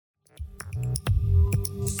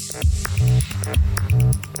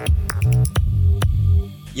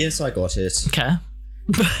Yes, I got it. Okay.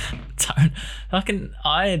 Tone.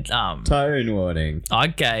 Tone warning. I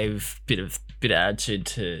gave bit of attitude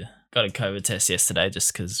to got a COVID test yesterday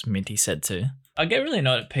just because Minty said to. I get really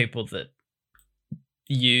annoyed at people that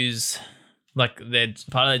use like their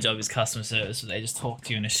part of their job is customer service, but they just talk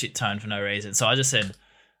to you in a shit tone for no reason. So I just said,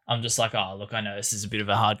 I'm just like, oh look, I know this is a bit of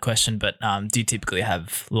a hard question, but do you typically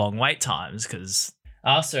have long wait times? Because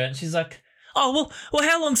I asked her and she's like, oh, well,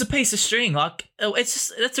 how long's a piece of string? Like,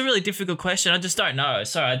 that's a really difficult question. I just don't know.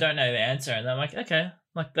 Sorry, I don't know the answer. And I'm like, okay,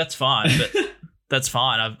 like that's fine, but that's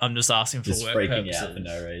fine. I'm just asking for Just work freaking purposes. out for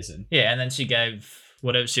no reason. Yeah, and then she gave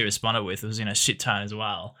whatever she responded with was in a shit tone as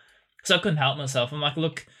well. So I couldn't help myself. I'm like,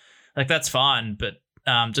 look, like that's fine, but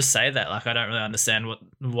just say that. Like, I don't really understand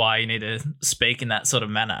why you need to speak in that sort of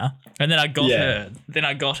manner. And then I got her. Then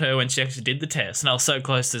I got her when she actually did the test, and I was so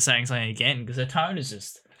close to saying something again because her tone is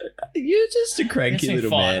just. You're just a cranky little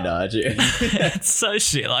man, aren't you? It's so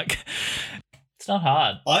shit. Like, it's not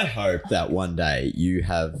hard. I hope that one day you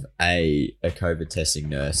have a COVID testing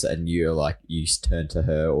nurse and you're like, you turn to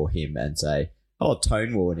her or him and say, oh,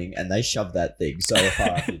 tone warning, and they shove that thing so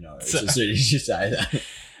far up your nose as soon as you say that.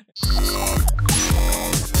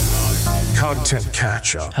 Content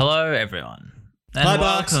Catch-Up. Hello, everyone. And Hi,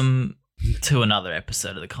 Bucks. welcome to another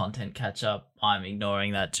episode of the Content Catch-Up. I'm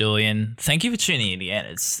ignoring that, Julian. Thank you for tuning in again.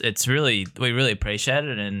 It's really, we really appreciate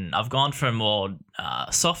it. And I've gone for a more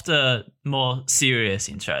softer, more serious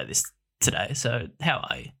intro today. So how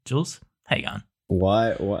are you, Jules? How you going?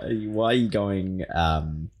 Why are you going...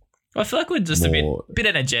 I feel like we're just a bit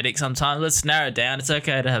energetic sometimes. Let's narrow it down. It's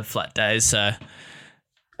okay to have flat days. So,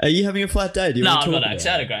 Are you having a flat day? Do you no, want to I'm talk not actually.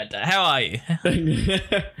 I had a great day. How are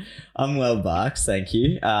you? I'm well, Barks. Thank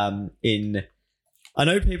you. I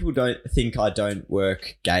know people don't think I don't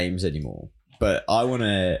work games anymore, but I want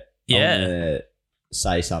to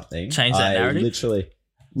say something. Change that narrative.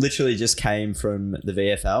 Literally just came from the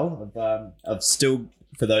VFL. I've still,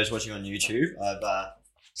 for those watching on YouTube, I've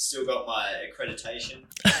still got my accreditation.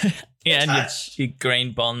 Yeah, and your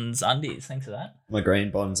green Bonds undies. Thanks for that. My green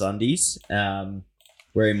Bonds undies.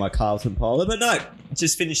 Wearing my Carlton polo, but no,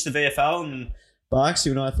 just finished the VFL and Barks,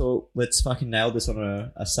 you and I thought, let's fucking nail this on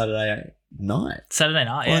a Saturday night. Saturday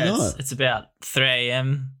night, Why yeah. not? It's about 3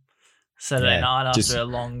 a.m. Saturday night after a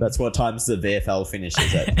long... That's what times the VFL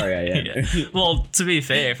finishes at 3 a.m. Yeah. Well, to be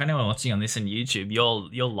fair, if anyone watching on this on YouTube,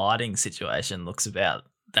 your lighting situation looks about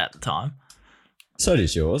that time. So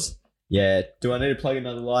does yours. Yeah. Do I need to plug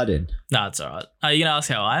another light in? No, it's all right. Are you going to ask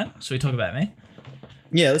how I am? Should we talk about me?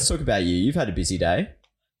 Yeah, let's talk about you. You've had a busy day.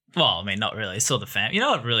 Well, I mean, not really. Saw the fam. You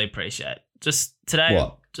know what I really appreciate? Just today,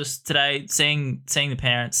 What? seeing the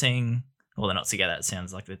parents, well, they're not together. It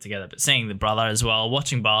sounds like they're together, but seeing the brother as well,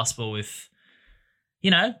 watching basketball with,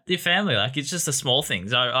 your family. Like, it's just the small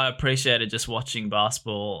things. I appreciated just watching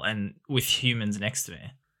basketball and with humans next to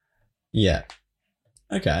me. Yeah.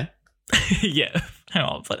 Okay. Yeah. Hang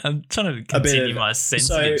on, but I'm trying to continue my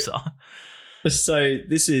sensitive side. So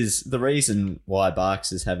this is the reason why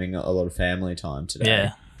Barks is having a lot of family time today.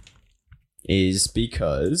 Yeah. Is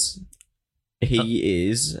because he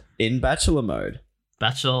is in bachelor mode.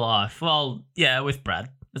 Bachelor life. Well, yeah, with Brad.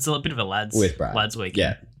 It's a bit of a lads weekend.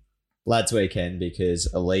 Yeah. Lads weekend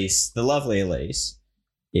because Elise, the lovely Elise,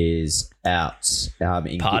 is out in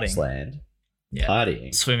Partying. Gippsland. Yeah.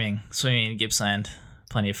 Partying. Swimming in Gippsland.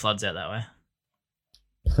 Plenty of floods out that way.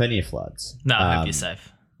 Plenty of floods. No, I hope you're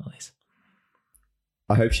safe, Elise.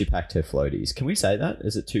 I hope she packed her floaties. Can we say that?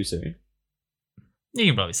 Is it too soon? You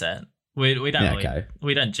can probably say it. We don't Yeah, really, okay.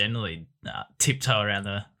 we don't generally tiptoe around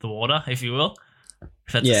the water, if you will.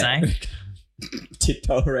 If that's a saying.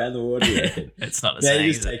 Tiptoe around the water, you reckon? It's not a Yeah, saying.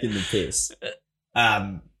 you're just Is it? taking the piss.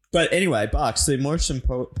 But anyway, Barks, the most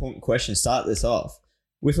important question, start this off.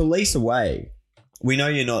 With Elise away, we know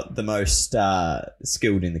you're not the most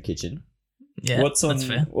skilled in the kitchen. Yeah, What's that's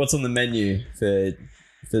fair. on the menu for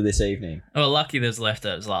this evening? Well, lucky there's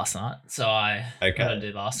leftovers last night, so I Okay. got to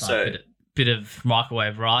do last night. So- Bit of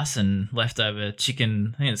microwave rice and leftover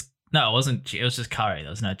chicken. It wasn't. It was just curry. There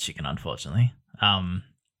was no chicken, unfortunately.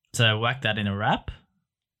 So whack that in a wrap.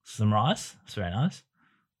 Some rice. It's very nice.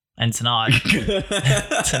 And tonight,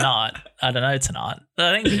 I don't know. Tonight,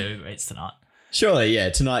 I think Uber eats tonight. Surely, yeah.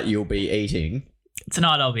 Tonight you'll be eating.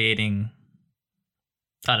 Tonight I'll be eating.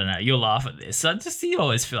 I don't know. You'll laugh at this. You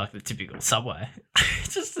always feel like the typical Subway.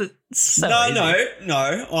 It's so easy.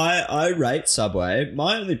 No. I rate Subway.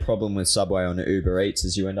 My only problem with Subway on Uber Eats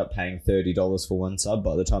is you end up paying $30 for one sub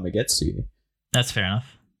by the time it gets to you. That's fair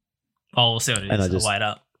enough. Oh, we'll see what it And is. I'll wait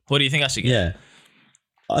up. What do you think I should get? Yeah,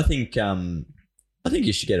 I think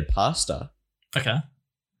you should get a pasta. Okay.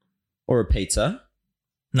 Or a pizza.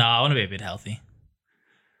 No, I want to be a bit healthy.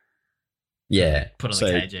 Yeah. Put on the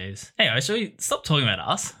KGs. Anyway, should we stop talking about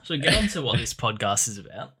us? Should we get on to what this podcast is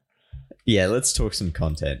about? Yeah, let's talk some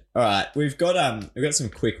content. All right, we've got some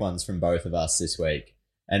quick ones from both of us this week,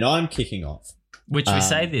 and I'm kicking off. Which we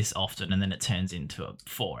say this often, and then it turns into a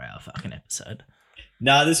 4-hour fucking episode.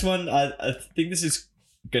 No, this one I think this is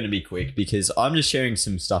going to be quick because I'm just sharing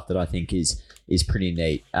some stuff that I think is pretty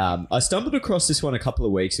neat. I stumbled across this one a couple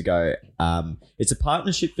of weeks ago. It's a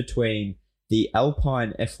partnership between the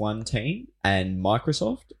Alpine F1 team and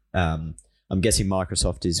Microsoft. I'm guessing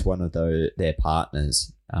Microsoft is one of their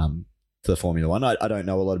partners for the Formula One. I don't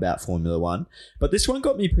know a lot about Formula One, but this one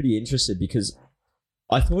got me pretty interested because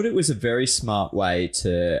I thought it was a very smart way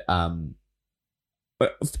to.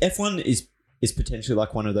 F1 is potentially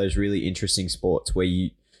like one of those really interesting sports where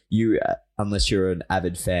you unless you're an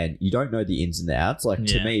avid fan, you don't know the ins and the outs. Like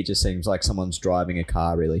to me, it just seems like someone's driving a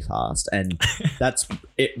car really fast, and that's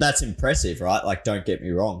impressive, right? Like, don't get me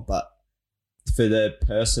wrong, but for the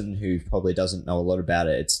person who probably doesn't know a lot about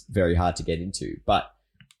it, it's very hard to get into. But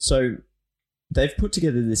so they've put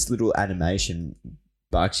together this little animation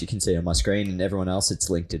box you can see on my screen, and everyone else, it's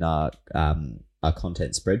linked in our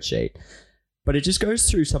content spreadsheet. But it just goes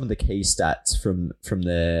through some of the key stats from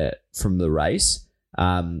the race.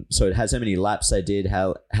 So it has how many laps they did,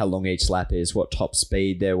 how long each lap is, what top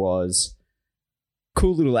speed there was.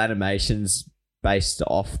 Cool little animations based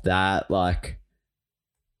off that, like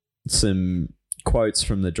some quotes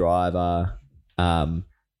from the driver. And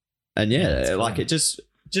yeah, like cool. It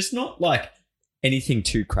just not like anything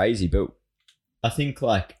too crazy, but I think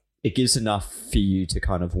like it gives enough for you to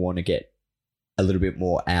kind of want to get a little bit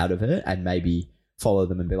more out of it and maybe follow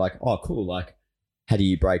them and be like, oh, cool. Like, how do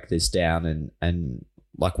you break this down? And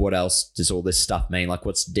like, what else does all this stuff mean? Like,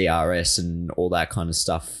 what's DRS and all that kind of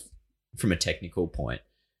stuff from a technical point?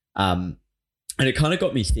 And it kind of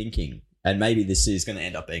got me thinking, and maybe this is going to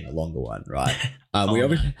end up being a longer one, right?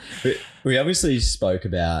 We obviously spoke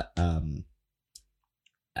about F1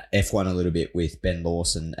 a little bit with Ben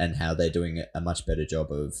Lawson and how they're doing a much better job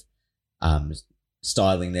of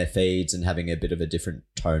styling their feeds and having a bit of a different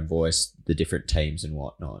tone voice, the different teams and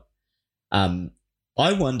whatnot.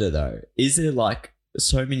 I wonder though, is there like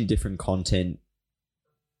so many different content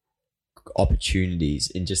opportunities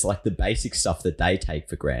in just like the basic stuff that they take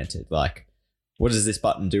for granted? Like, what does this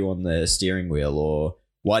button do on the steering wheel? Or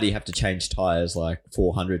why do you have to change tires like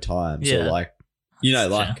 400 times? Yeah. Or like, you know,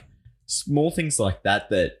 like small things like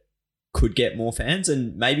that could get more fans.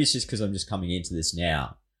 And maybe it's just because I'm just coming into this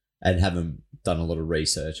now and haven't done a lot of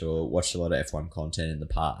research or watched a lot of F1 content in the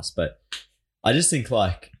past. But I just think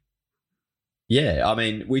like, yeah, I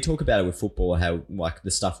mean, we talk about it with football, how like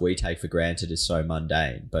the stuff we take for granted is so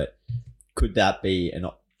mundane, but could that be an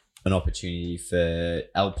opportunity for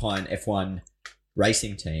Alpine F1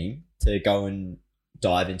 racing team to go and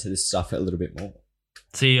dive into this stuff a little bit more?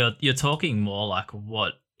 So you're talking more like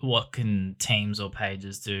what can teams or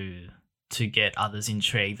pages do to get others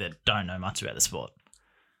intrigued that don't know much about the sport?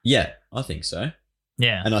 Yeah, I think so.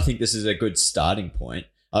 Yeah. And I think this is a good starting point.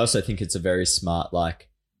 I also think it's a very smart like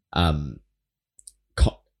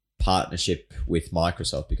partnership with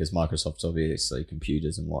Microsoft, because Microsoft's obviously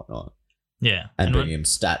computers and whatnot. Yeah. And bringing them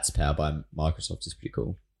stats powered by Microsoft is pretty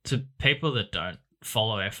cool. To people that don't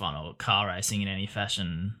follow F1 or car racing in any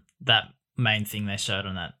fashion, that main thing they showed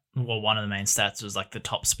on that, well, one of the main stats was like the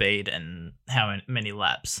top speed and how many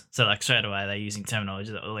laps. So like straight away they're using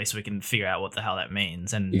terminology that at least we can figure out what the hell that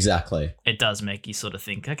means. And exactly, it does make you sort of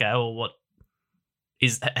think, okay, well, what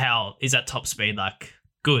is that top speed like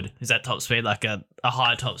good? Is that top speed like a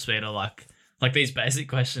high top speed, or like these basic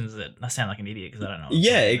questions that I sound like an idiot because I don't know.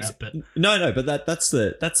 Yeah, but that's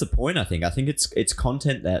the point. I think it's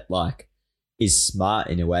content that like is smart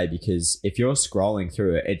in a way, because if you're scrolling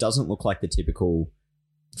through it, it doesn't look like the typical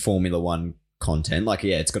Formula One content. Like,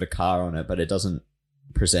 yeah, it's got a car on it, but it doesn't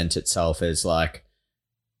present itself as like,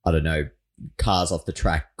 I don't know, cars off the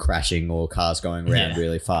track crashing or cars going around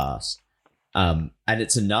really fast. And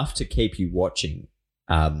it's enough to keep you watching,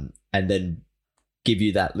 and then give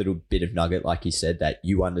you that little bit of nugget, like you said, that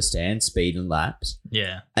you understand speed and laps.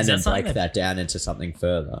 Yeah. And then break that down into something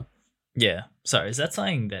further. Yeah. Sorry, is that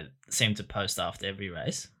something that seemed to post after every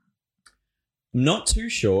race? Not too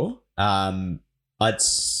sure. By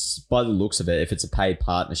the looks of it, if it's a paid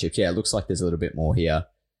partnership, yeah, it looks like there's a little bit more here.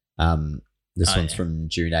 This one's from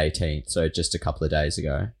June 18th, so just a couple of days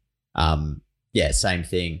ago. Yeah, same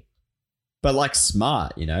thing. But like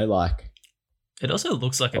smart, you know, like... It also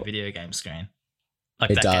looks like a video game screen. Like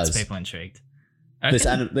it that does. Gets people intrigued.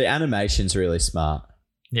 The animation's really smart.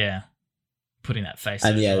 Yeah. Putting that face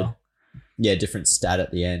and as well. Yeah, different stat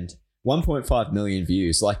at the end. 1.5 million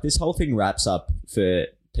views. Like, this whole thing wraps up, for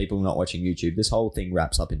people not watching YouTube, this whole thing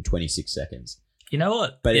wraps up in 26 seconds. You know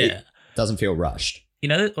what? But it doesn't feel rushed. You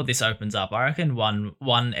know what this opens up? I reckon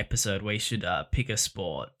one episode we should pick a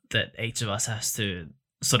sport that each of us has to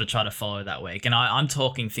sort of try to follow that week. And I'm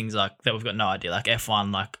talking things like that we've got no idea, like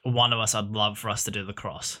F1. Like, one of us, I'd love for us to do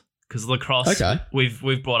lacrosse, because lacrosse. Okay.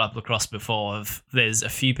 We've brought up lacrosse before. There's a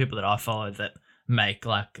few people that I follow that make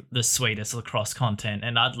like the sweetest lacrosse content,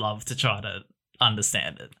 and I'd love to try to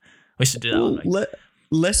understand it. We should do that one week.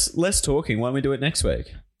 Less talking. Why don't we do it next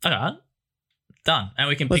week? All right. Done. And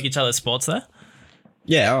we can pick each other's sports there?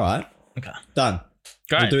 Yeah, all right. Okay. Done.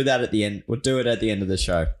 Great. We'll do that at the end. We'll do it at the end of the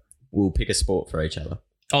show. We'll pick a sport for each other.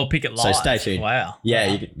 I'll pick it live. So stay tuned. Wow.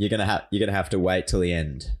 Yeah, wow. You're gonna have to wait till the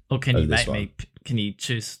end. Or can you make me? Can you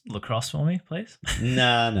choose lacrosse for me, please? No.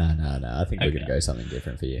 I think we're gonna go something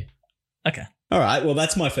different for you. Okay. All right. Well,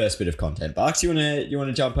 that's my first bit of content. Barks, you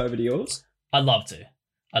wanna jump over to yours? I'd love to.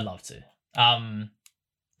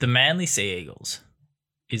 The Manly Sea Eagles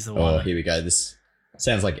is the one. Oh, here we go. This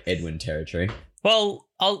sounds like Edwin territory. Well,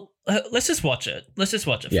 let's just watch it. Let's just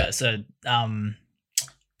watch it first. So,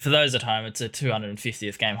 for those at home, it's a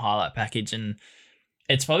 250th game highlight package, and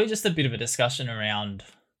it's probably just a bit of a discussion around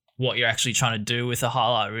what you're actually trying to do with a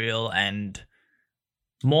highlight reel, and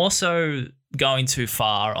more so going too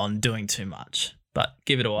far on doing too much. But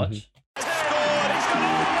give it a watch.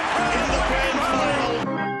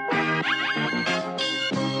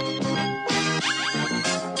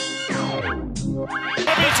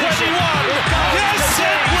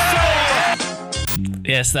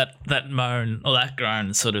 Yes, that moan or that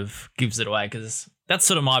groan sort of gives it away, because that's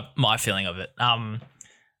sort of my feeling of it.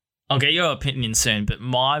 I'll get your opinion soon, but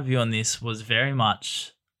my view on this was very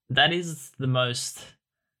much that is the most,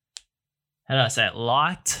 how do I say it,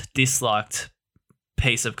 liked, disliked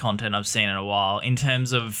piece of content I've seen in a while. In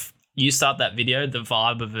terms of, you start that video, the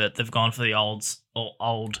vibe of it, they've gone for the old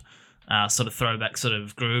sort of throwback sort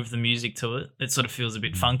of groove, the music to it. It sort of feels a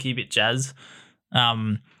bit funky, a bit jazz.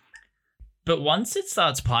 But once it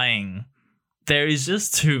starts playing, there is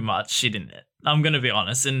just too much shit in it. I'm going to be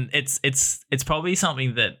honest. And it's probably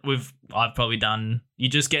something that I've probably done. You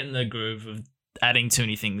just get in the groove of adding too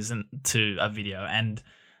many things into a video. And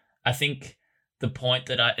I think the point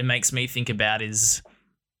that it makes me think about is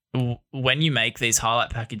when you make these highlight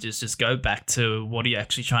packages, just go back to what are you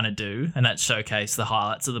actually trying to do, and that showcase the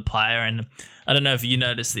highlights of the player. And I don't know if you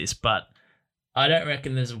noticed this, but I don't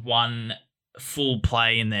reckon there's one full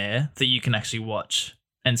play in there that you can actually watch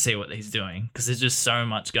and see what he's doing, because there's just so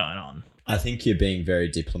much going on. I think you're being very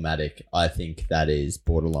diplomatic. I think that is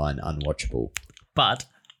borderline unwatchable. But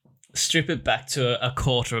strip it back to a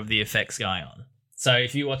quarter of the effects going on. So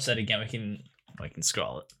if you watch that again, we can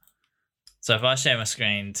scroll it. So if I share my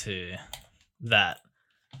screen to that,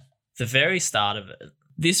 the very start of it,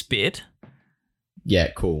 this bit.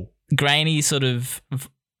 Yeah, cool. Grainy sort of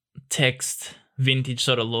text, vintage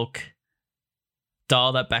sort of look.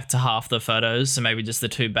 Dial that back to half the photos, so maybe just the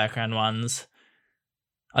two background ones.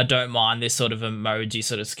 I don't mind this sort of emoji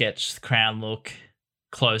sort of sketch, crown look,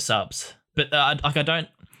 close-ups. But I don't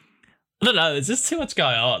know, there's just too much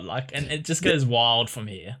going on. And it just goes wild from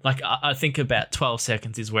here. I think about 12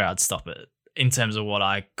 seconds is where I'd stop it in terms of what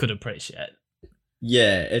I could appreciate.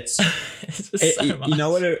 Yeah, it's just so much. You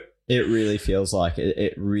know what it really feels like?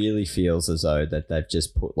 It really feels as though that they've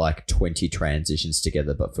just put 20 transitions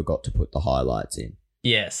together but forgot to put the highlights in.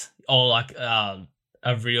 Yes. Or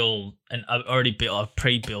already built, a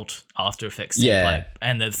pre-built After Effects template,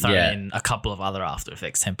 and they've thrown in a couple of other After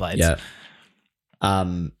Effects templates. Yeah.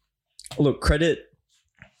 Look, credit.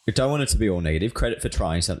 I don't want it to be all negative. Credit for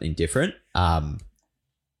trying something different. But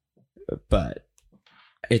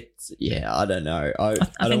it's I don't know. I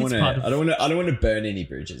don't want to burn any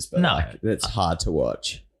bridges. But no, it's hard to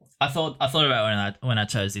watch. I thought about when I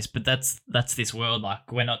chose this, but that's this world.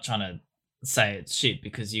 We're not trying to say it's shit,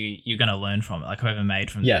 because you're going to learn from it. Whoever made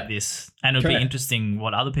from this, and it'll be interesting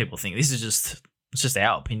what other people think. This is just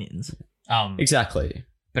our opinions. Exactly.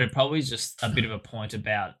 But it probably is just a bit of a point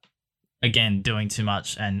about, again, doing too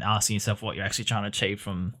much and asking yourself what you're actually trying to achieve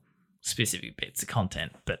from specific bits of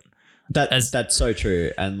content. But that's so true.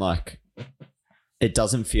 And it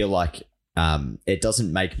doesn't feel like it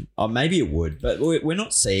doesn't make, or maybe it would, but we're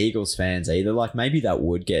not Sea Eagles fans either. Maybe that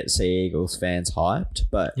would get Sea Eagles fans hyped,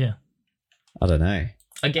 but yeah, I don't know.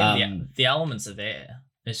 Again, the elements are there.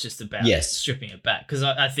 It's just about stripping it back, because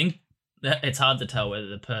I think it's hard to tell whether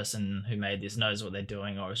the person who made this knows what they're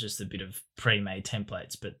doing, or it's just a bit of pre-made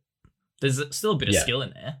templates. But there's still a bit of skill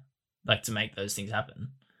in there, to make those things happen.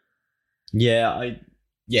 Yeah,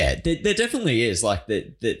 there definitely is.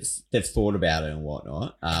 They've thought about it and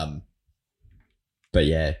whatnot. But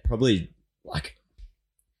yeah, probably like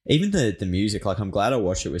even the music. Like, I'm glad I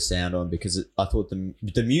watched it with sound on because I thought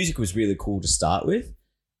the music was really cool to start with,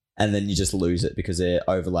 and then you just lose it because they're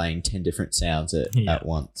overlaying 10 different sounds at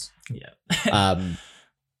once. Yeah.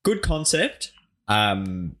 Good concept.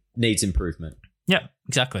 Needs improvement. Yeah,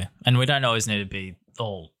 exactly. And we don't always need to be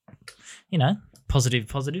all,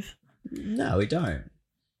 positive. No, we don't.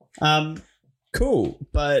 Cool,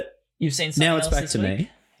 but you've seen something now it's else back this to week?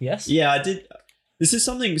 me. Yes. Yeah, I did. This is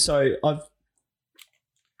something. So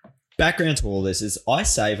background to all this is I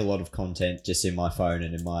save a lot of content just in my phone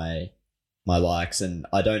and in my likes, and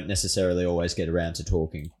I don't necessarily always get around to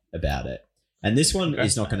talking about it. And this one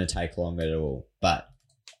is not going to take long at all. But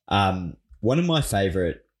one of my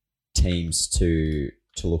favorite teams to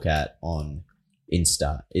look at on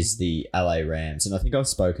Insta is the LA Rams, and I think I've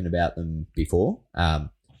spoken about them before.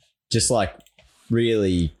 Just like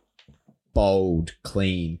really bold,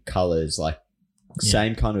 clean colors, like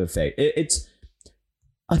same kind of effect. It's.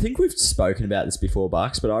 I think we've spoken about this before,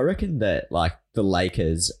 Bucks, but I reckon that like the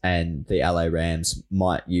Lakers and the LA Rams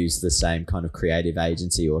might use the same kind of creative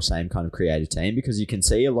agency or same kind of creative team, because you can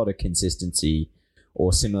see a lot of consistency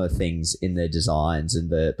or similar things in their designs and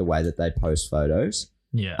the way that they post photos.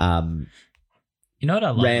 Yeah. You know what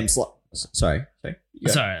I love? Rams. Sorry.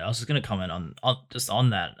 Sorry, I was just going to comment on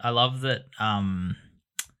that. I love that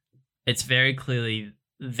it's very clearly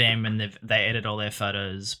them and they edit all their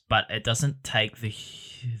photos, but it doesn't take the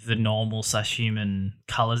normal / human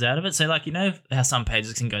colors out of it. So like, how some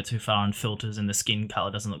pages can go too far on filters and the skin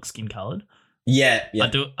color doesn't look skin colored. Yeah.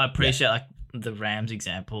 I appreciate like the Rams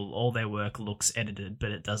example. All their work looks edited,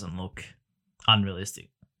 but it doesn't look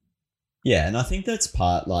unrealistic. Yeah, and I think that's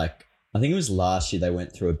part, like, I think it was last year they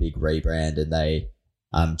went through a big rebrand and they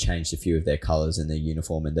changed a few of their colors in their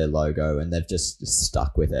uniform and their logo, and they've just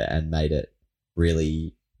stuck with it and made it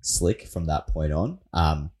really slick from that point on.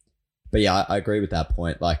 But yeah, I agree with that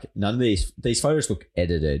point. Like, none of these photos look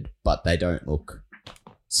edited, but they don't look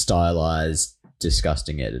stylized,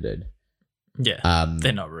 disgusting edited. Yeah,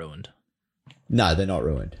 they're not ruined. No, they're not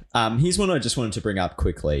ruined. Here's one I just wanted to bring up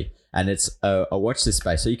quickly, and it's a watch this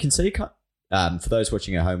space. So you can see, for those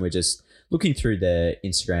watching at home, we're just looking through their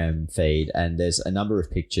Instagram feed, and there's a number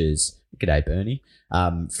of pictures. G'day, Bernie.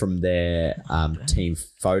 From their team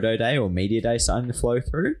photo day or media day starting to flow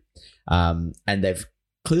through, and they've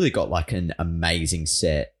clearly got like an amazing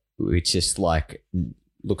set, which just like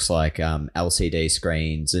looks like LCD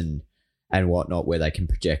screens and whatnot, where they can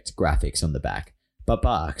project graphics on the back. But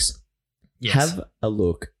Barks, have a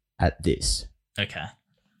look at this. Okay.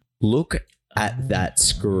 Look at that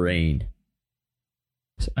screen.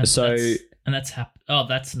 That's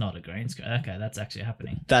not a green screen. Okay, that's actually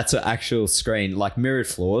happening. That's an actual screen, like mirrored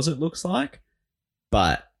floors, it looks like.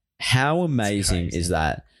 But how amazing is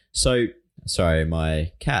that? So, sorry,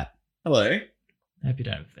 my cat. Hello. I hope you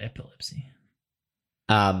don't have epilepsy.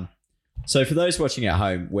 So for those watching at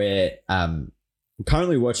home, we're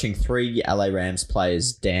currently watching 3 LA Rams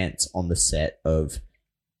players dance on the set of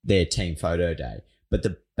their team photo day. But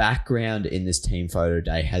the background in this team photo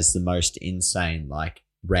day has the most insane, like,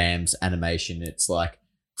 Rams animation. It's like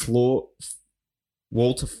wall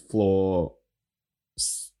to floor,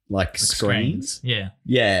 like screens.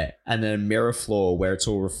 Yeah. And then a mirror floor where it's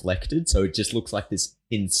all reflected. So it just looks like this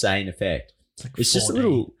insane effect. It's just a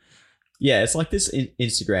little... Yeah, it's like this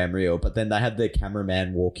Instagram reel, but then they have the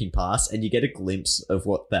cameraman walking past and you get a glimpse of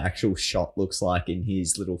what the actual shot looks like in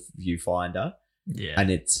his little viewfinder. Yeah.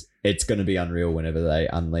 And it's going to be unreal whenever they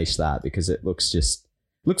unleash that, because it looks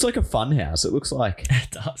like a fun house. It looks like...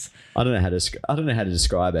 It does. I don't know how to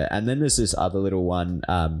describe it. And then there's this other little one,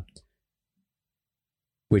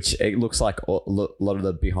 which it looks like a lot of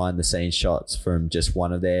the behind the scenes shots from just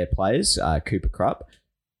one of their players, Cooper Krupp.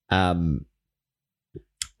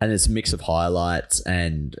 And it's a mix of highlights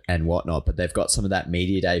and whatnot, but they've got some of that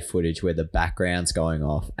media day footage where the background's going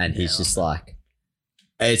off, and he's just like,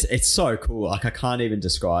 it's so cool. Like, I can't even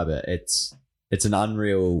describe it. It's an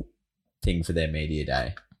unreal thing for their media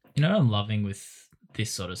day. You know what I'm loving with this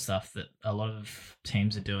sort of stuff, that a lot of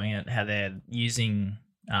teams are doing it, how they're using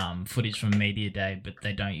footage from media day, but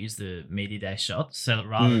they don't use the media day shots. So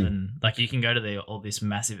rather than, like, you can go to all this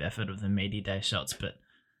massive effort of the media day shots, but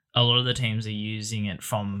a lot of the teams are using it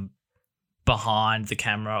from behind the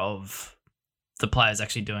camera of the players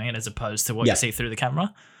actually doing it, as opposed to what you see through the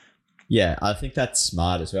camera. Yeah, I think that's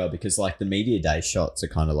smart as well, because like the media day shots are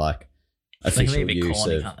kind of like official they can be a bit use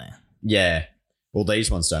corny, of... can't they? Yeah. Well,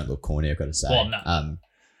 these ones don't look corny, I've got to say. Well, no.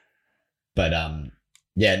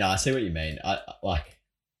 Yeah, no, I see what you mean. I like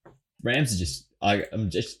Rams are just... I'm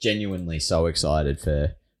just genuinely so excited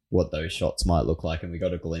for what those shots might look like, and we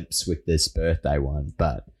got a glimpse with this birthday one.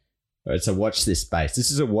 But it's a watch this space.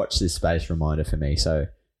 This is a watch this space reminder for me, so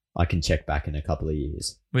I can check back in a couple of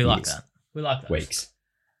years. We like that. We like that. Weeks.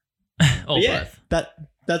 Or yeah, both.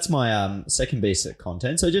 that's my second piece of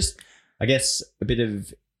content. So just, I guess, a bit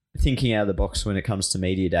of thinking out of the box when it comes to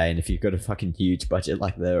media day, and if you've got a fucking huge budget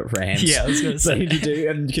like the Rams, Yeah, I was going to say. to do,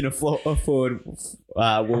 and you can afford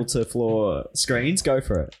wall to floor screens, go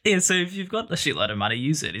for it. Yeah, so if you've got a shitload of money,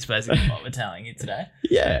 use it. Is basically what we're telling you today.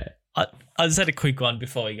 Yeah, I just had a quick one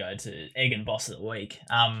before we go to Egg and Boss of the Week.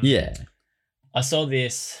 yeah. I saw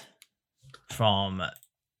this from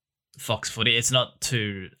Fox Footy. It's not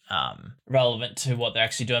too relevant to what they're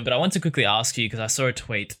actually doing, but I want to quickly ask you because I saw a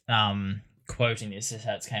tweet quoting this is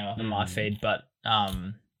how it's came up in my feed, but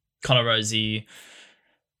Connor Rosie,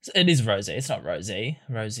 it is Rosie, it's not Rosie.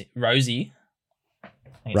 I think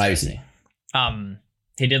it's Rosie.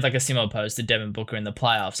 He did like a similar post to Devin Booker in the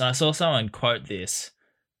playoffs, and I saw someone quote this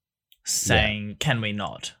saying, "Can we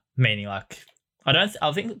not?" Meaning like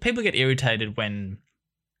I think people get irritated when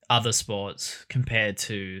other sports compared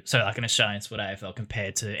to, so like an Australian sport, AFL,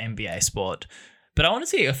 compared to NBA sport. But I want to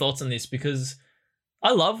see your thoughts on this because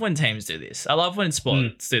I love when teams do this. I love when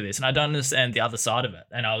sports do this, and I don't understand the other side of it.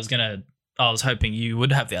 And I was hoping you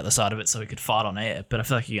would have the other side of it so we could fight on air, but I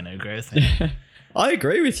feel like you're going to agree with me. I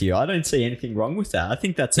agree with you. I don't see anything wrong with that. I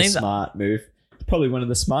think that's a smart move. Probably one of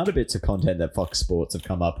the smarter bits of content that Fox Sports have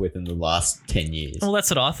come up with in the last 10 years. Well, that's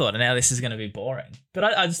what I thought, and now this is going to be boring. But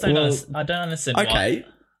I just don't I don't understand okay. why.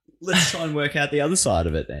 Let's try and work out the other side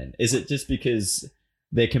of it then. Is it just because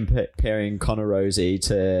they're comparing Connor Rosie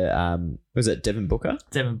to, was it Devin Booker?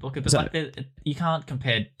 Devin Booker, but you can't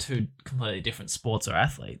compare two completely different sports or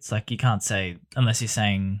athletes. Like you can't say, unless you're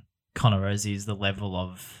saying Connor Rosie is the level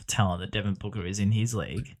of talent that Devin Booker is in his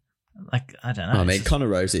league. Like, I don't know. I mean, Connor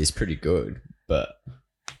Rosie is pretty good, but...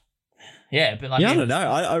 Yeah, but like... Yeah, I don't know.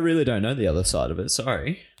 I really don't know the other side of it.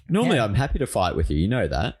 Sorry. Normally, I'm happy to fight with you. You know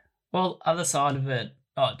that. Well, other side of it,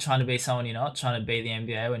 trying to be someone you're not, trying to be the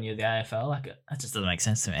NBA when you're the AFL, like that just doesn't make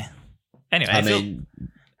sense to me. Anyway, I mean,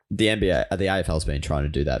 the NBA, the AFL's been trying to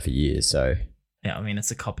do that for years, so yeah, I mean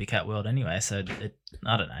it's a copycat world anyway. So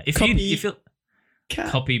I don't know if you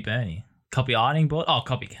copy Bernie, copy ironing board,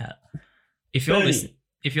 copycat. If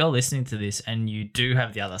you're listening to this and you do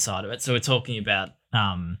have the other side of it, so we're talking about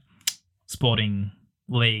sporting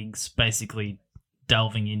leagues, basically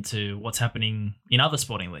delving into what's happening in other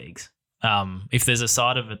sporting leagues. If there's a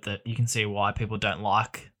side of it that you can see why people don't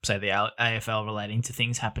like, say, the AFL relating to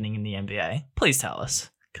things happening in the NBA, please tell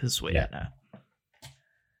us, because we don't know.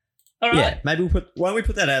 All right. Yeah, maybe why don't we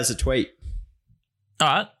put that out as a tweet? All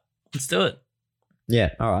right, let's do it.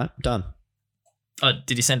 Yeah, all right, done. Oh,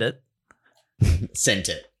 did you send it? Sent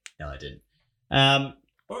it. No, I didn't. All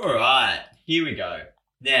right, here we go.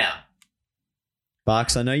 Now,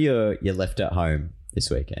 Barks, I know you're left at home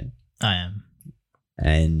this weekend. I am.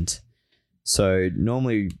 And so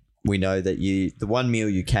normally we know that the one meal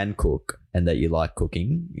you can cook and that you like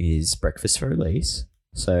cooking is breakfast for Elise.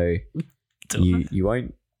 So you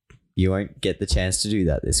won't get the chance to do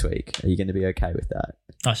that this week. Are you going to be okay with that?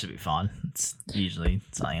 I should be fine. It's usually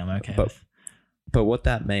something I'm okay with. But what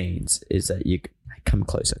that means is that you come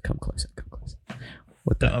closer.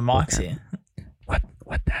 My mic's here.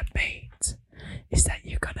 What that means is that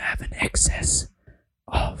you're going to have an excess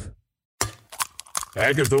of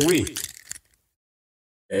Egg of the week.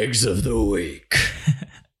 eggs of the week.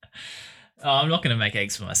 I'm not going to make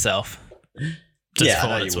eggs for myself. Just for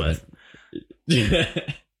what it's worth.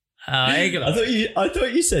 I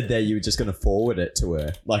thought you said there you were just going to forward it to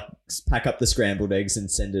her, like pack up the scrambled eggs and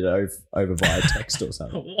send it over via text or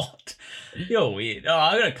something. What? You're weird. Oh,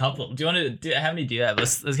 I got a couple. Do you want to? How many do you have?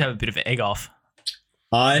 Let's have a bit of an egg off.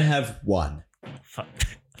 I have one.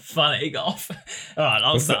 Fun egg off. All right,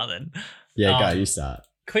 I'll start then. Yeah, go. You start.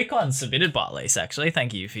 Quick one submitted by Elise, actually.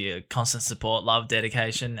 Thank you for your constant support, love,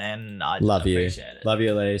 dedication, and I love you. Appreciate it. Love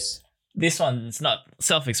you, Elise. This one's not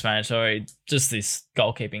self-explanatory, just this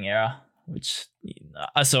goalkeeping error, which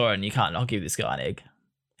I saw, and you can't not give this guy an egg.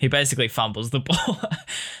 He basically fumbles the ball.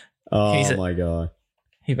 Oh my God.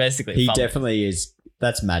 He basically He definitely is.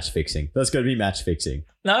 That's match fixing. That's got to be match fixing.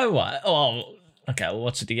 No, what? Oh, okay, we'll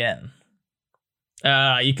watch it again.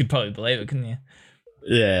 You could probably believe it, couldn't you?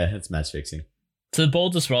 Yeah, it's match fixing. So the ball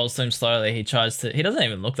just rolls to him slowly. He doesn't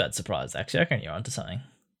even look that surprised, actually. I reckon you're onto something.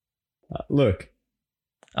 Look.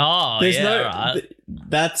 Oh, right.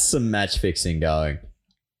 That's some match fixing going.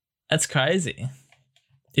 That's crazy.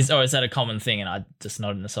 Is that a common thing and I just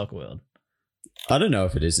not in the soccer world? I don't know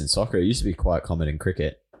if it is in soccer. It used to be quite common in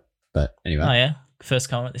cricket. But anyway. Oh, yeah. First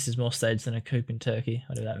comment. This is more staged than a coup in Turkey.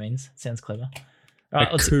 Whatever that means. Sounds clever. Right,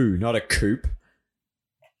 a coup, not a coop.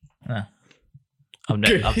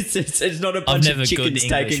 It's not a bunch of chickens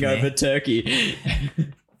taking over Turkey.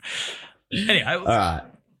 Anyway. All right.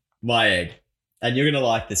 My egg. And you're going to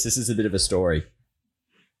like this. This is a bit of a story.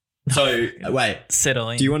 So, wait.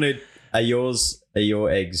 Settling. Do you want to... Are your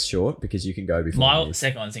eggs short? Because you can go before My me.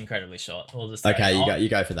 second one's incredibly short. We'll just Okay, you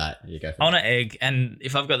go for that. I want an egg, and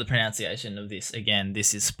if I've got the pronunciation of this, again,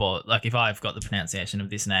 this is spoiled. Like, if I've got the pronunciation of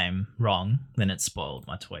this name wrong, then it's spoiled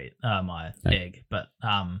my egg. But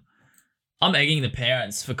I'm egging the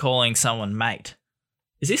parents for calling someone mate.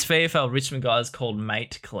 Is this VFL Richmond guys called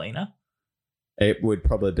mate Kalina? It would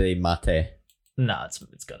probably be mate. No, it's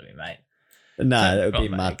got to be mate. No, it would be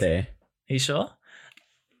mate. mate. Are you sure?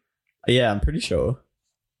 Yeah, I'm pretty sure.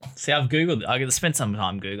 See, I've Googled it. I spent some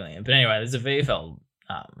time Googling it. But anyway, there's a VFL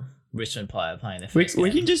Richmond player playing their first game. We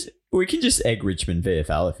can just egg Richmond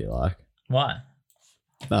VFL if you like. Why?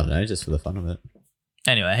 I don't know, just for the fun of it.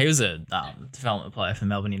 Anyway, he was a development player for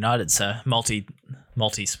Melbourne United, so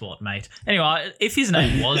multi-sport mate. Anyway, if his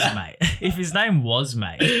name was mate,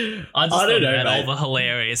 I don't know, all the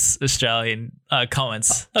hilarious Australian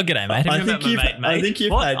comments. Oh, g'day, mate. Have you met my mate? I think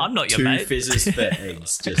you've had I'm not two your mate. fizzes for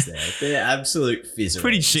eggs just there. They're absolute fizzers.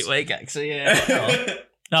 Pretty shit week, actually. Yeah.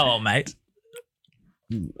 Oh, well, mate.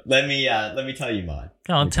 Let me tell you mine.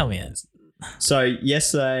 Go on, tell me it. So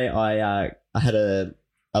yesterday I had a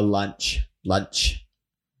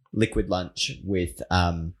liquid lunch with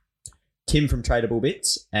Tim from Tradable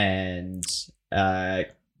Bits and a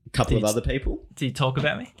couple of other people. Did you talk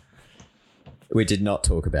about me? We did not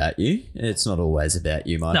talk about you. It's not always about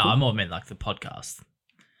you, Michael. No, I more meant like the podcast.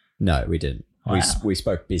 No, we didn't. Wow. We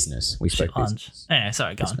spoke business. We spoke business. Anyway,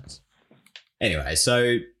 sorry, go on. Anyway,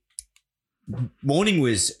 so morning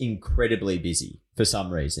was incredibly busy for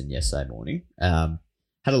some reason yesterday morning. Had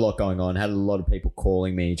a lot going on, had a lot of people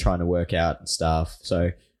calling me, trying to work out stuff.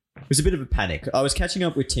 So it was a bit of a panic. I was catching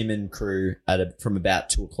up with Tim and crew from about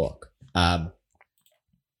 2:00.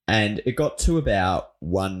 And it got to about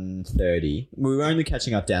 1:30. We were only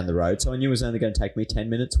catching up down the road, so I knew it was only going to take me 10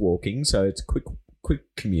 minutes walking. So it's a quick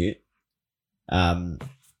commute. Get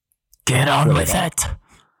on with it.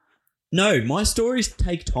 No, my stories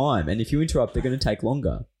take time. And if you interrupt, they're going to take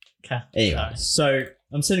longer. Okay. Anyway, so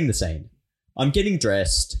I'm setting the scene. I'm getting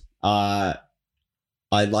dressed. I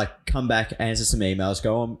come back, answer some emails,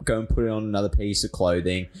 go and put on another piece of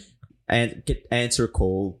clothing, and answer a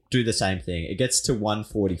call, do the same thing. It gets to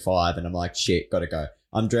 1:45 and I'm like, shit, gotta go.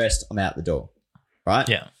 I'm dressed, I'm out the door. Right?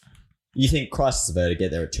 Yeah. You think Christ is averted,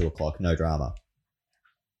 get there at 2:00, no drama.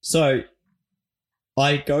 So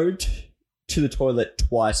I go to the toilet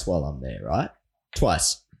twice while I'm there, right?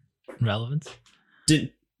 Twice. Relevance?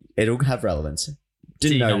 It'll have relevance.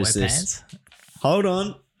 Didn't notice this. Pants? Hold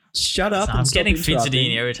on. Shut up. I'm getting fidgety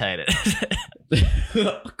and irritated.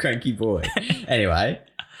 Cranky boy. Anyway,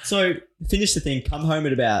 so finish the thing, come home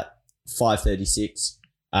at about 5:36,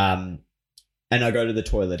 and I go to the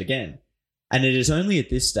toilet again. And it is only at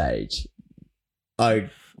this stage,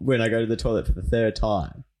 when I go to the toilet for the third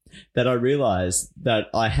time, that I realised that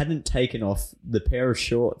I hadn't taken off the pair of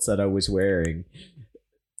shorts that I was wearing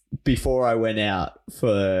before I went out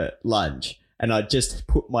for lunch, and I just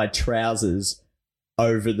put my trousers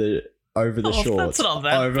over the shorts, that's not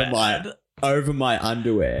that over my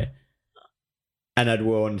underwear, and I'd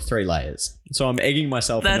worn 3 layers. So I'm egging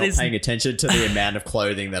myself for not paying attention to the amount of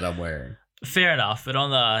clothing that I'm wearing. Fair enough, but on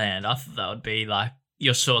the other hand, I thought that would be like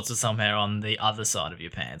your shorts are somehow on the other side of your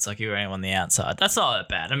pants, like you're wearing them on the outside. That's not that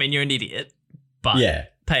bad. I mean, you're an idiot, but yeah,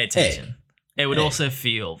 pay attention. It would also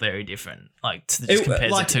feel very different, like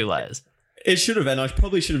compared to 2 layers. It should have, and I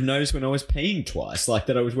probably should have noticed when I was peeing twice, like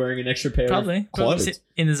that I was wearing an extra pair of clothes. Probably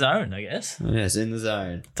in the zone, I guess. Yes, in the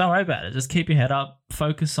zone. Don't worry about it. Just keep your head up.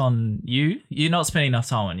 Focus on you. You're not spending enough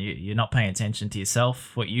time on you. You're not paying attention to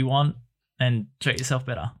yourself, what you want, and treat yourself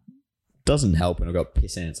better. Doesn't help when I've got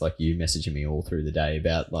piss ants like you messaging me all through the day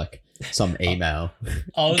about like some email.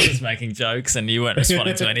 I was just making jokes and you weren't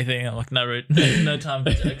responding to anything. I'm like, no time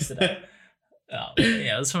for jokes today.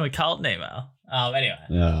 Yeah, it was from a Carlton email.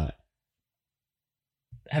 Anyway.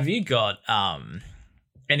 Have you got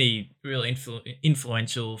any real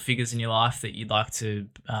influential figures in your life that you'd like to?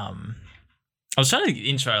 I was trying to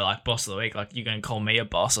intro like boss of the week, like you're going to call me a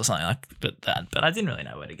boss or something like that, but I didn't really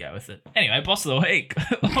know where to go with it. Anyway, boss of the week.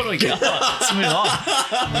 What do we got? Let's move on.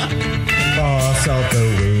 Boss of the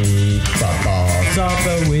week. Boss of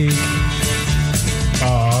the week.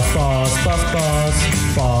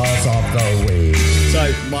 Boss of the week.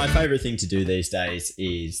 So my favorite thing to do these days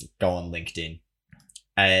is go on LinkedIn.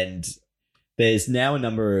 And there's now a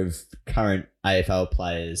number of current AFL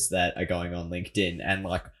players that are going on LinkedIn and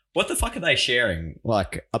like what the fuck are they sharing?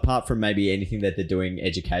 Like, apart from maybe anything that they're doing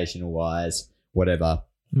educational wise, whatever.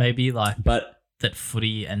 Maybe like But that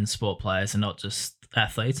footy and sport players are not just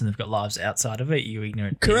athletes and they've got lives outside of it. You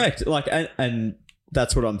ignorant. correct. Like, and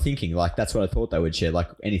that's what I'm thinking. Like, that's what I thought they would share. Like,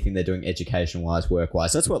 anything they're doing education wise, work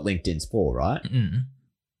wise. That's what LinkedIn's for, right? Mm.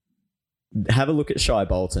 Have a look at Shai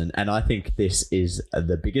Bolton, and I think this is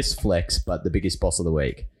the biggest flex, but the biggest boss of the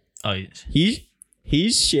week. Oh,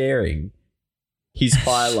 He's sharing his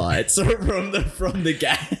highlights from the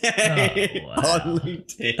game Oh, wow. on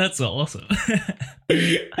LinkedIn. that's awesome.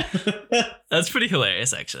 That's pretty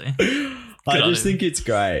hilarious, actually. I on just him. think it's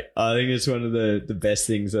great. I think it's one of the best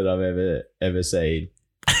things that I've ever seen.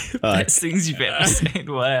 Like, Best things you've ever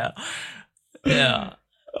seen. Wow. Yeah.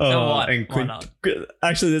 and why not?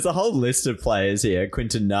 Actually, there's a whole list of players here: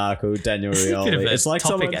 Quinton Narkle, Daniel It's a bit of Rioli. a It's like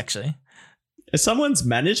topic, actually. someone's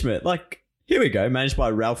management. Like, here we go, managed by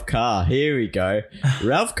Ralph Carr. Here we go,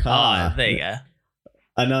 Ralph Carr. Oh, there you go.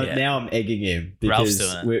 I know. Yeah. Now I'm egging him Ralph's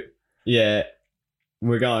because doing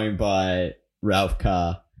we're going by Ralph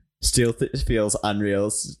Carr. Still feels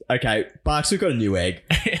unreal. Okay, Barks, we've got a new egg.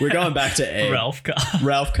 We're going back to egg. Ralph Carr.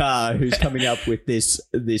 Ralph Carr, who's coming up with this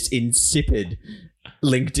insipid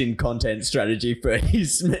LinkedIn content strategy for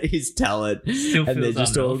his talent. Still And they're feels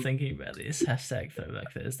just unreal all- thinking about this. Hashtag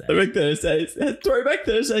Throwback Thursday. Throwback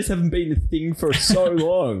Thursdays haven't been a thing for so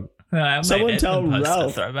long. Someone tell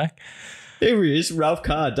Ralph. Throwback. Here he is, Ralph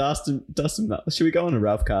Carr, Dustin. Should we go on to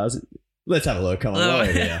Ralph Carr's? Let's have a look. Come on, Oh,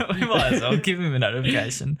 over here. we might as well give him a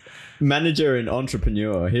notification. Manager and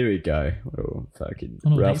entrepreneur. Here we go. Oh, fucking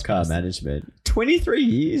Oh, Ralph he's Carr posted. Management. 23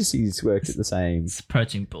 years he's worked at the same. It's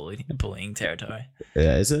approaching bullying territory.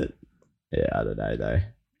 Yeah, is it? Yeah, I don't know though.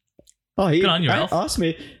 Oh, he Good on you, Ralph. asked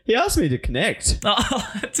me. He asked me to connect.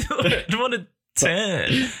 Oh, dude, what a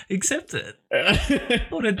turn. Accept it.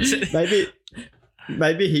 What a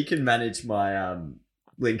maybe he can manage my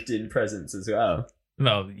LinkedIn presence as well.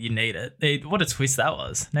 Well, you need it. What a twist that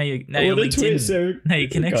was. Now your What a LinkedIn. twist, so- Now your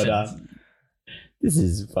connections. God, this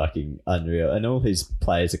is fucking unreal, and all his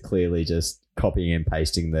players are clearly just copying and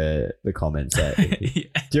pasting the comments. That, Yeah.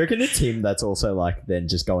 do you reckon it's him that's also like then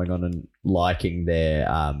just going on and liking their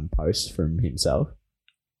posts from himself?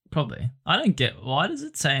 Probably. I don't get why does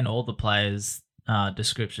it say in all the players'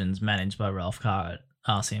 descriptions managed by Ralph Carr at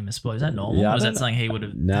RCM Sport? Is that normal? Yeah, I or is don't that something he would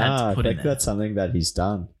have had Nah, to I put in think there? that's something that he's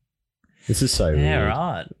done. This is so Yeah, weird.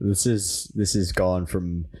 right. This is gone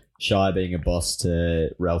from Shy being a boss to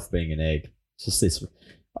Ralph being an egg. It's just this.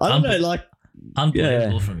 I don't know, like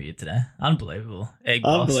Unbelievable Yeah. from you today. Unbelievable. Egg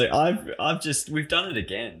boss. unbelievable. We've done it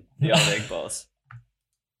again. The old egg boss.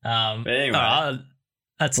 But anyway.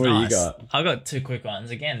 that's What do you nice. got? I got two quick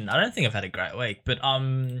ones. Again, I don't think I've had a great week, but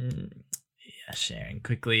sharing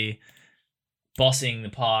quickly. Bossing the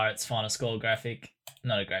Pirates final score graphic.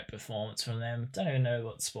 Not a great performance from them. Don't even know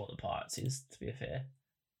what sport the Pirates is, to be fair.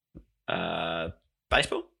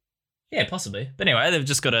 Baseball? Yeah, possibly. But anyway, they've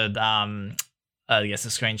just got I guess a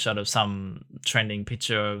screenshot of some trending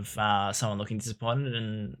picture of someone looking disappointed,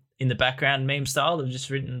 and in the background, meme style, they've just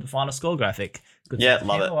written the final score graphic. Good Yeah, stuff.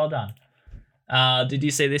 love it. Well done. Did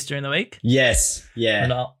you see this during the week? Yes. Yeah.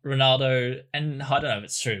 Ronaldo, and I don't know if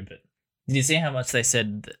it's true, but did you see how much they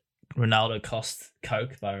said that Ronaldo cost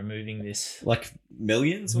Coke by removing this? Like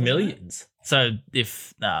millions? wasn't it? Millions. So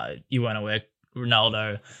if you weren't aware,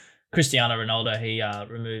 Cristiano Ronaldo, he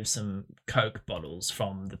removed some Coke bottles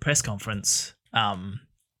from the press conference. And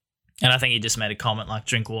I think he just made a comment like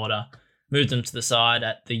drink water, moved them to the side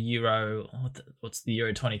at the Euro. What's the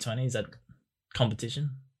Euro 2020? Is that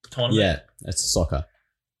competition? Tournament? Yeah, that's soccer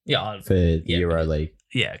Yeah. for the Yeah, Euro League.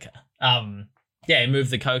 Yeah, okay. Yeah, he moved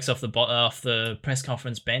the Cokes off the press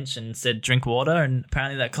conference bench and said drink water, and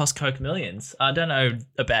apparently that cost Coke millions. I don't know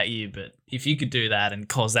about you, but if you could do that and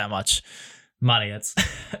cause that much money, it's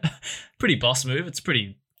pretty boss move. It's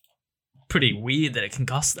pretty weird that it can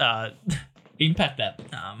cost impact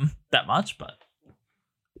that much, but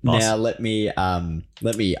boss. Now let me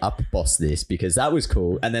up boss this because that was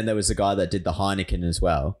cool. And then there was a guy that did the Heineken as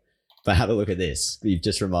well. But have a look at this. You've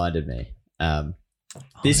just reminded me.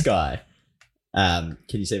 This guy. Can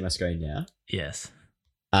you see my screen now? Yes.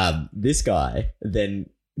 This guy then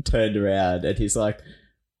turned around and he's like,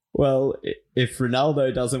 well, if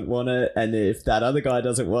Ronaldo doesn't want it and if that other guy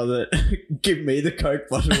doesn't want it, give me the Coke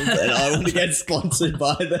bottles and I want to get sponsored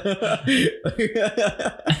by them.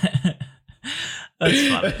 That's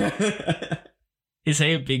funny. Is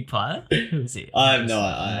he a big player? Who is he? I have no never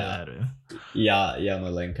idea. heard of him. Yeah,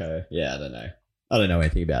 Yarmolenko. Yeah, I don't know. I don't know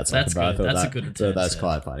anything about soccer, That's but I good. thought That's a that, good thought return, that's Seth.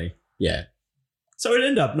 quite funny. Yeah. So it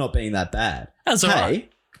ended up not being that bad. That's all Hey,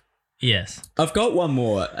 right. Yes. I've got one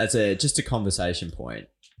more as just a conversation point.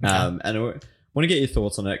 And I want to get your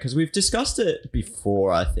thoughts on it because we've discussed it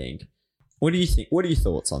before, I think. What do you think? What are your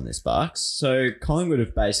thoughts on this, Bucks? So Collingwood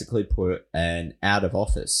have basically put an out of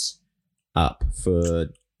office up for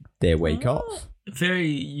their week off.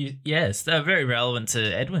 Yes, they're very relevant to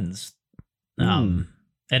Edwin's.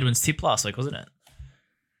 Edwin's tip last week, wasn't it?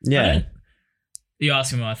 Yeah. Are you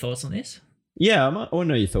asking me my thoughts on this? Yeah, I want to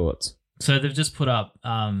know your thoughts. So they've just put up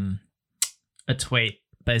a tweet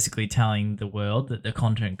basically telling the world that the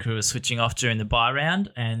content crew is switching off during the bye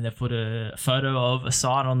round, and they've put a photo of a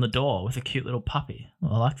sign on the door with a cute little puppy.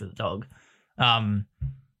 Well, I like the dog. I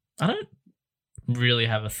don't really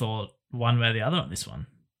have a thought one way or the other on this one.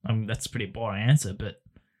 That's a pretty boring answer, but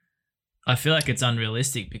I feel like it's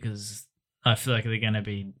unrealistic because I feel like they're going to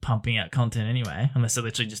be pumping out content anyway, unless they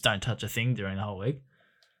literally just don't touch a thing during the whole week.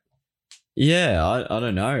 Yeah, I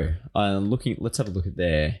don't know. I'm looking. Let's have a look at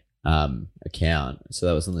their account. So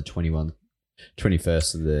that was on the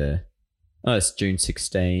 21st of the. Oh, it's June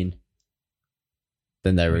 16.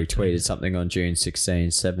 Then they retweeted something on June 16,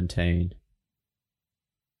 17.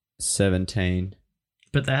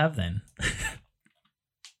 But they have then.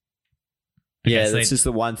 Yeah, so this is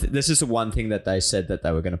the one. This is the one thing that they said that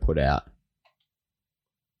they were going to put out.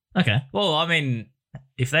 Okay. Well, I mean,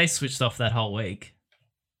 if they switched off that whole week,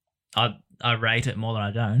 I rate it more than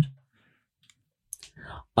I don't.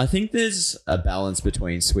 I think there's a balance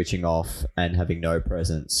between switching off and having no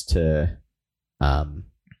presence to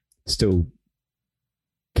still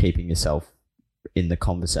keeping yourself in the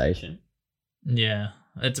conversation. Yeah.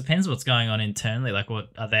 It depends what's going on internally. Like, what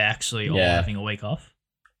are they actually all having a week off?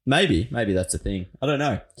 Maybe that's the thing. I don't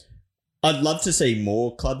know. I'd love to see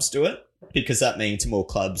more clubs do it because that means more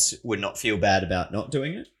clubs would not feel bad about not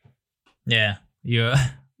doing it. Yeah.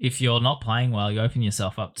 If you're not playing well, you open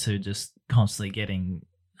yourself up to just constantly getting...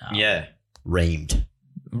 reamed.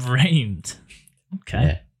 Okay.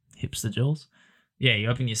 Yeah. Hipster Jules. Yeah, you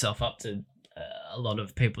open yourself up to a lot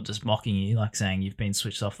of people just mocking you, like saying you've been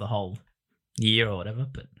switched off the whole year or whatever.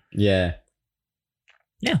 But yeah.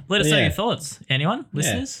 Yeah, let us know your thoughts. Anyone?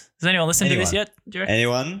 Listeners? Has anyone listened to this yet? Do you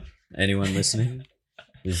reckon? Anyone listening?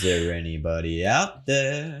 Is there anybody out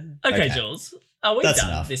there? Okay, Jules. Are we That's done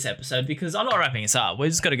enough. this episode? Because I'm not wrapping this up.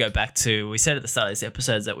 We've just got to go back to, we said at the start of this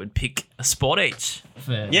episode that we'd pick a sport each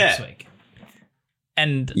for next week.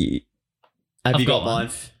 And have I've you got got mine?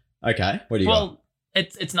 Okay, what do you got? well,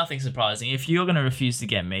 it's nothing surprising. If you're going to refuse to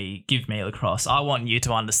give me lacrosse, I want you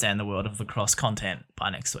to understand the world of lacrosse content by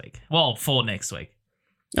next week. Well, for next week.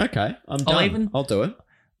 Okay, I'm done. I'll do it.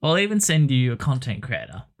 I'll even send you a content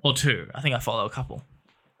creator or two. I think I follow a couple.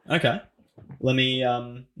 Okay, let me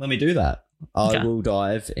do that. I will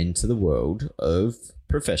dive into the world of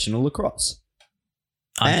professional lacrosse.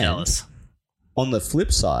 I'm jealous. On the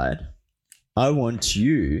flip side, I want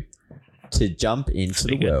you to jump into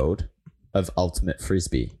the world of ultimate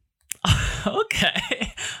frisbee. Okay.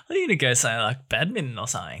 I think you're going to go something like badminton or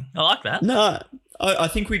something. I like that. No, I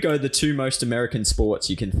think we go the two most American sports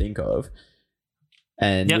you can think of.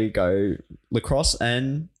 And we go lacrosse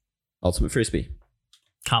and ultimate frisbee.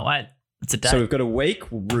 Can't wait. It's a day. So we've got a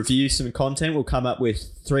week. We'll review some content. We'll come up with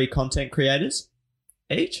 3 content creators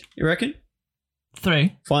each, you reckon?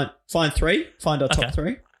 3. Find 3. Find our top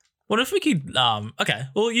 3. What if we could,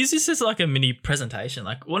 we'll use this as like a mini presentation.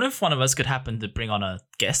 Like, what if one of us could happen to bring on a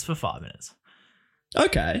guest for 5 minutes?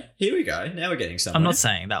 Okay, here we go. Now we're getting somewhere. I'm not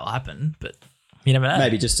saying that will happen, but you never know.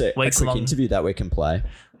 Maybe just a quick interview that we can play.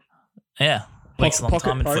 Yeah. Weeks long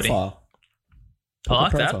time in footy. I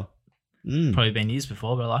like that. Probably been used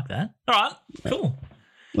before, but I like that. All right, cool.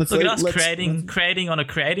 Look at us creating on a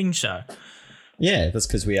creating show. Yeah, that's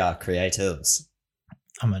because we are creators.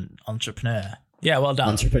 I'm an entrepreneur. Yeah, well done.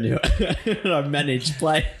 Entrepreneur. I manage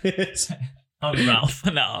players. I'm Ralph.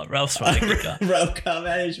 No, Ralph's running the car. Ralph Car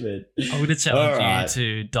Management. I would have challenged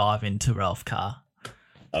you to dive into Ralph Car.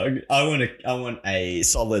 I want a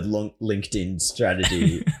solid LinkedIn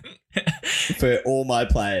strategy for all my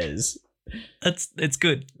players. It's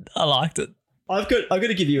good. I liked it. I've got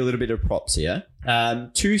to give you a little bit of props here.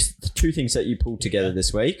 Two things that you pulled together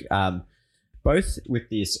this week. Both with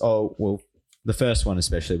this. Oh well, the first one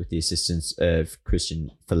especially with the assistance of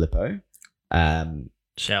Christian Filippo.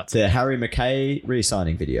 Shouts. The Harry Mackay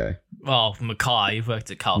re-signing video. Oh, Mackay. You've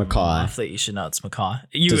worked at Carlton. Mackay. I think you should know it's Mackay.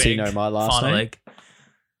 Does he know my last name? Egg.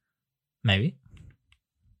 Maybe.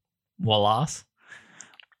 Wallace.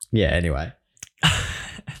 Yeah. Anyway.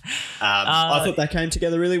 I thought that came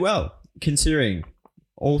together really well, considering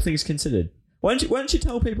all things considered. Why don't you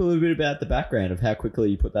tell people a little bit about the background of how quickly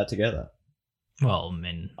you put that together? Well,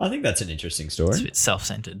 man, I think that's an interesting story. It's a bit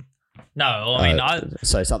self-centered. No, I mean,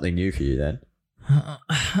 so something new for you then.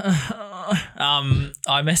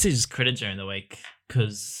 I messaged Critter during the week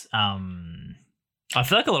because I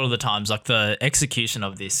feel like a lot of the times, like the execution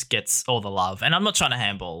of this gets all the love, and I'm not trying to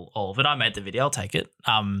handball all of it. I made the video, I'll take it.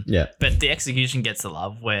 Yeah. But the execution gets the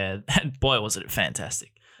love. Where, boy, was it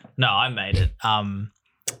fantastic. No, I made it.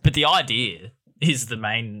 But the idea is the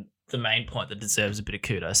main point that deserves a bit of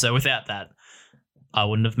kudos. So without that, I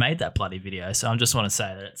wouldn't have made that bloody video. So I just want to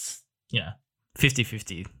say that it's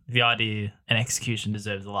 50-50. The idea and execution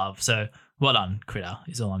deserves the love. So well done, Critter,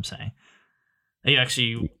 is all I'm saying. You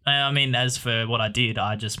actually, I mean, as for what I did,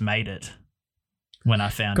 I just made it when I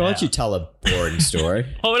found out. Can't you tell a boring story?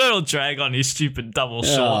 Oh, don't drag on your stupid double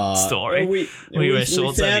short story. We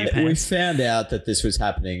found out that this was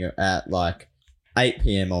happening at like 8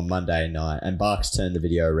 p.m. on Monday night, and Barks turned the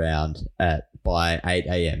video around by 8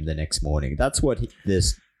 a.m. the next morning. That's what the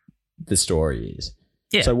story is.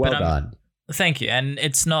 Yeah. So well done. Thank you. And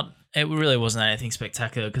it really wasn't anything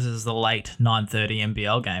spectacular because it was the late 9:30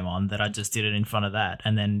 NBL game on that I just did it in front of that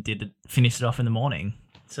and then finished it off in the morning.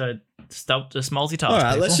 So stop just multitask. All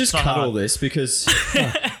right, people. let's just cut all this because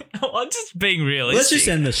I'm just being realistic. Let's just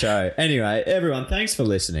end the show. Anyway, everyone, thanks for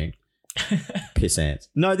listening. Piss ants.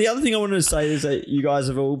 No, the other thing I wanted to say is that you guys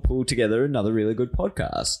have all pulled together another really good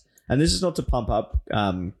podcast. And this is not to pump up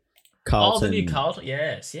Carlton. Oh, the new Carlton.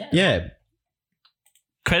 Yes, yeah. Yeah.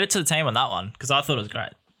 Credit to the team on that one because I thought it was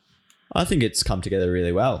great. I think it's come together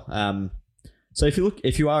really well. So if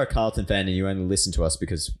you are a Carlton fan and you only listen to us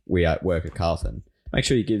because we work at Carlton, make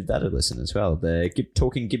sure you give that a listen as well. The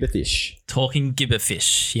Talking Gibberfish. Talking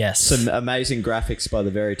Gibberfish, yes. Some amazing graphics by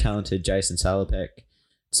the very talented Jason Salopek.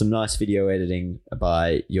 Some nice video editing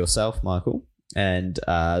by yourself, Michael, and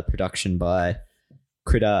production by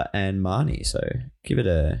Critter and Marnie. So give it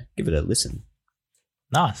a listen.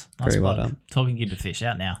 Nice. Very well done. Talking Gibberfish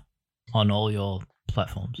out now on all your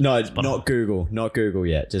platforms. No, not Google. Not Google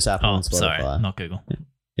yet. Just Apple and Spotify. Sorry, not Google.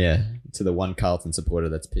 Yeah, to the one Carlton supporter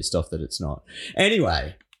that's pissed off that it's not.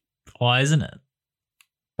 Anyway. Why isn't it?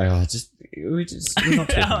 We're not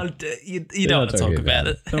talking. you don't want to talk about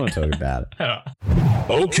it. Don't want to talk about it.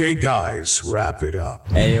 Okay, guys, wrap it up.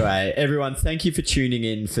 Anyway, everyone, thank you for tuning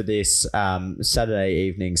in for this Saturday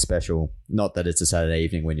evening special. Not that it's a Saturday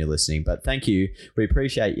evening when you're listening, but thank you. We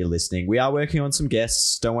appreciate you listening. We are working on some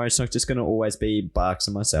guests. Don't worry, it's not just going to always be Barks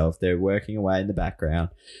and myself. They're working away in the background.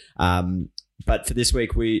 But for this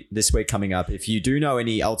week coming up, if you do know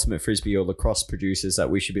any Ultimate Frisbee or lacrosse producers that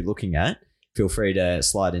we should be looking at, feel free to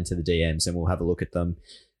slide into the DMs and we'll have a look at them.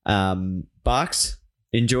 Barks,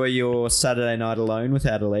 enjoy your Saturday night alone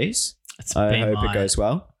without Elise. I hope it goes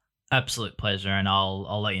well. Absolute pleasure, and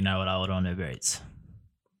I'll let you know what I order on Uber Eats.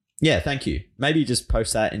 Yeah, thank you. Maybe just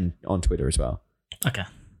post that on Twitter as well. Okay.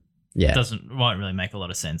 Yeah. Won't really make a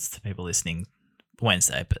lot of sense to people listening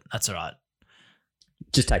Wednesday, but that's all right.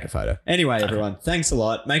 Just take a photo. Anyway, everyone, thanks a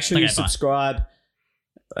lot. Make sure you subscribe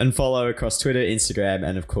and follow across Twitter, Instagram,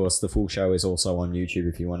 and of course, the full show is also on YouTube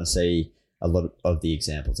if you want to see a lot of the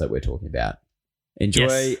examples that we're talking about.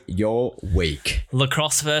 Enjoy your week.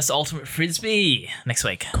 Lacrosse versus Ultimate Frisbee next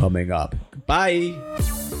week. Coming up. Bye.